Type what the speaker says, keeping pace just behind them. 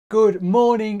Good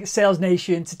morning, Sales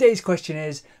Nation. Today's question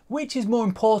is, which is more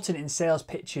important in sales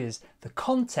pitches, the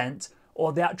content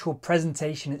or the actual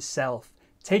presentation itself?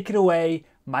 Take it away,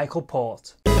 Michael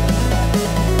Port.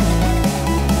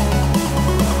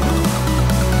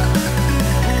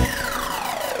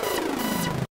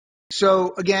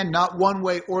 So again, not one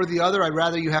way or the other. I'd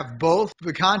rather you have both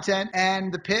the content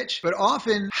and the pitch, but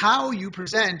often how you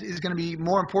present is going to be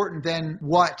more important than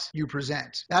what you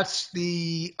present. That's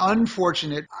the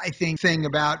unfortunate, I think, thing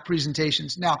about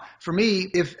presentations. Now, for me,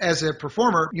 if as a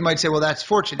performer, you might say, well, that's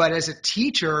fortunate. But as a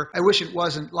teacher, I wish it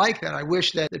wasn't like that. I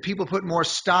wish that people put more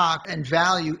stock and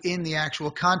value in the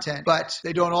actual content, but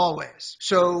they don't always.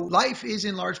 So life is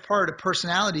in large part a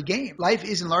personality game. Life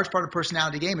is in large part a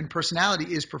personality game, and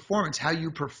personality is performance. How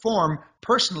you perform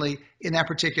personally in that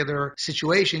particular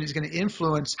situation is going to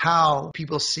influence how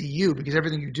people see you, because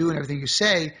everything you do and everything you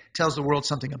say tells the world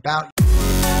something about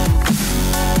you.